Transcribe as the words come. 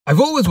I've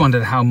always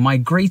wondered how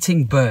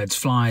migrating birds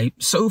fly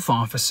so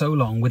far for so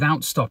long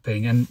without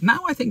stopping, and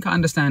now I think I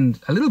understand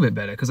a little bit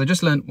better because I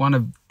just learned one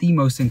of the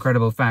most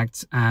incredible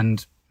facts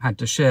and had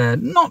to share,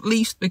 not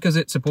least because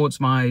it supports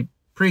my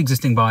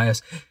pre-existing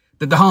bias,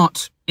 that the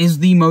heart is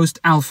the most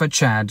alpha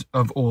chad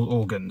of all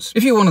organs.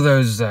 If you're one of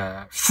those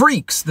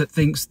freaks that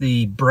thinks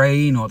the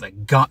brain or the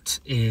gut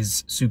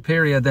is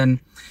superior,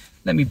 then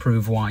let me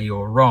prove why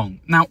you're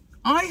wrong. Now,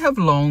 I have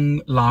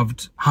long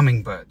loved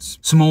hummingbirds.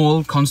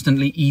 Small,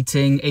 constantly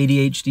eating,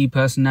 ADHD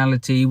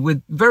personality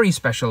with very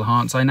special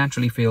hearts. I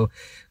naturally feel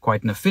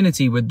quite an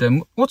affinity with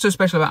them. What's so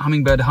special about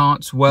hummingbird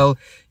hearts? Well,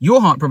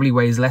 your heart probably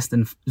weighs less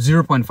than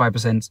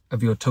 0.5%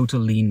 of your total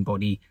lean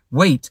body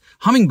weight.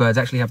 Hummingbirds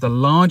actually have the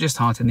largest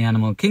heart in the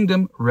animal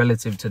kingdom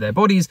relative to their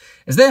bodies,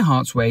 as their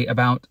hearts weigh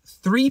about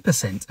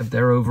 3% of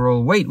their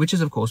overall weight, which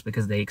is of course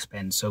because they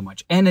expend so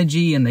much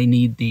energy and they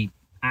need the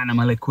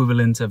animal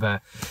equivalent of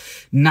a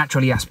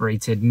naturally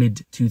aspirated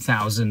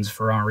mid-2000s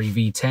Ferrari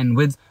V10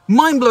 with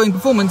mind-blowing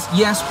performance,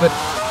 yes, but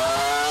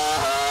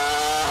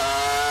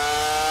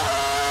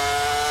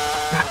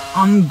that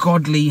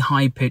ungodly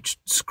high-pitched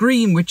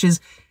scream, which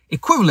is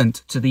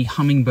equivalent to the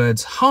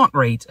hummingbird's heart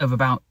rate of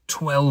about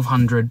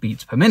 1,200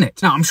 beats per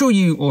minute. Now, I'm sure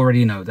you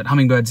already know that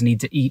hummingbirds need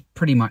to eat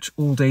pretty much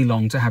all day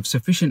long to have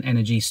sufficient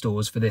energy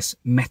stores for this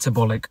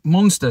metabolic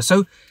monster.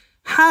 So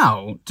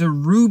how do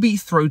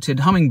ruby-throated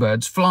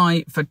hummingbirds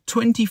fly for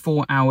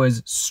 24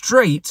 hours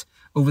straight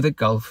over the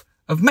Gulf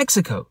of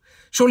Mexico?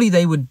 Surely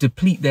they would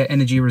deplete their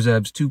energy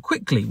reserves too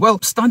quickly. Well,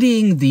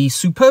 studying the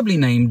superbly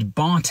named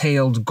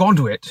bar-tailed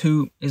godwit,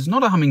 who is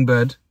not a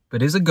hummingbird,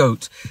 but is a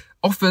goat,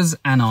 offers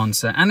an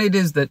answer, and it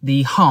is that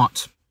the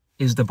heart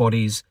is the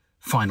body's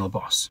final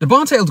boss. The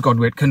bar-tailed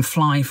godwit can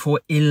fly for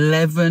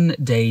 11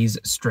 days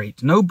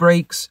straight. No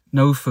breaks,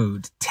 no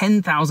food,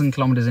 10,000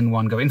 kilometers in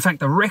one go. In fact,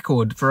 the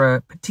record for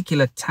a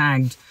particular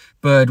tagged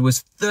bird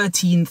was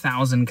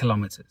 13,000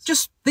 kilometers.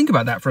 Just think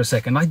about that for a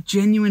second. I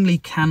genuinely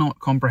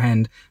cannot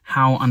comprehend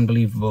how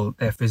unbelievable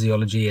their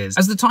physiology is.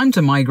 As the time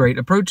to migrate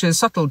approaches,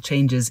 subtle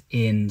changes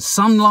in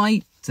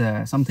sunlight,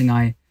 something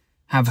I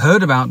have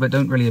heard about but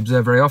don't really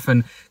observe very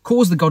often,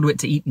 cause the godwit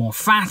to eat more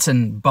fat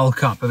and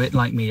bulk up, a bit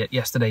like me at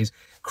yesterday's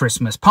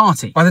Christmas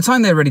party. By the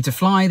time they're ready to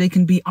fly, they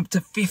can be up to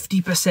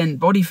 50%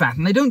 body fat,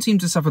 and they don't seem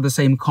to suffer the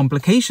same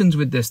complications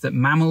with this that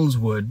mammals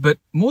would, but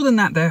more than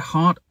that, their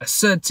heart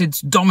asserts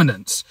its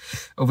dominance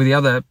over the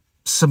other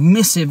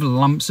submissive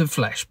lumps of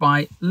flesh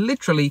by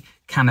literally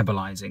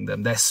cannibalizing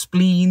them. Their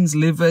spleens,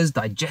 livers,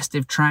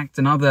 digestive tract,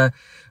 and other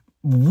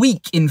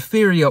weak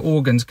inferior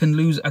organs can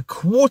lose a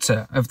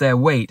quarter of their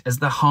weight as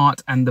the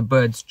heart and the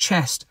bird's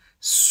chest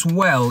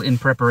swell in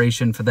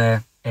preparation for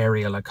their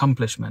aerial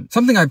accomplishment.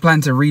 Something I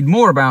plan to read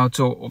more about,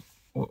 or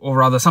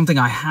rather something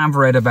I have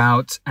read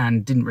about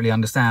and didn't really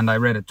understand. I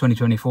read a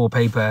 2024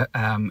 paper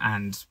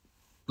and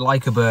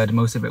like a bird,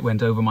 most of it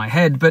went over my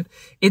head, but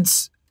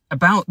it's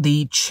about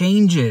the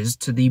changes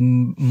to the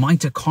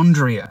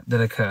mitochondria that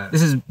occur.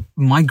 This is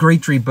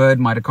migratory bird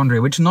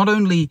mitochondria, which not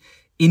only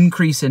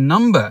increase in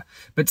number,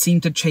 but seem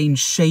to change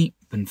shape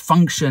and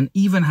function,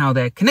 even how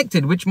they're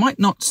connected, which might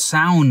not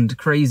sound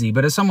crazy,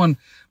 but as someone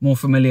more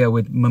familiar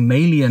with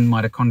mammalian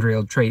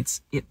mitochondrial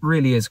traits, it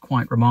really is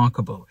quite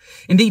remarkable.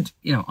 Indeed,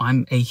 you know,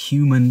 I'm a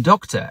human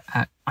doctor.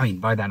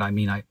 By that I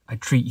mean I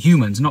treat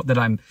humans, not that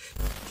I'm...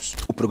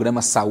 O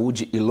programa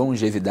Saúde e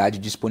Longevidade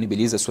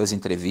disponibiliza suas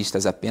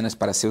entrevistas apenas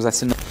para seus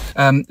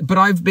assinantes. But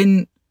I've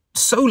been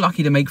so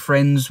lucky to make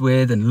friends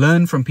with and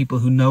learn from people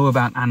who know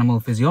about animal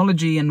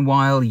physiology, and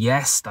while,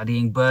 yes,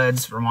 studying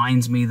birds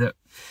reminds me that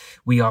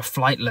we are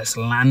flightless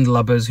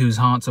landlubbers whose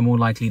hearts are more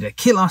likely to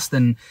kill us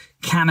than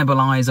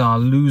cannibalize our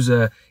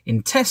loser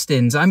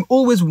intestines, I'm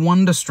always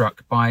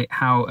wonderstruck by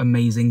how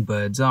amazing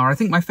birds are. I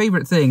think my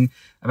favorite thing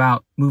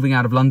about moving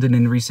out of London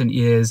in recent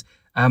years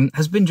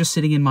has been just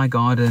sitting in my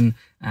garden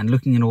and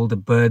looking at all the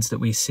birds that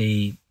we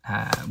see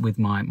with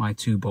my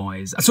two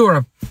boys. I saw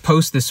a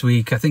post this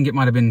week, I think it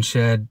might have been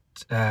shared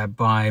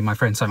by my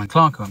friend Simon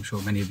Clark, who I'm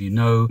sure many of you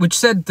know, which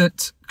said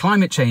that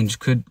climate change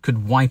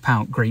could wipe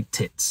out great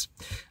tits.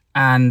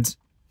 And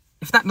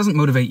if that doesn't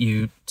motivate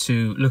you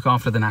to look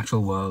after the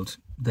natural world,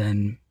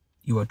 then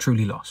you are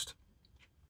truly lost.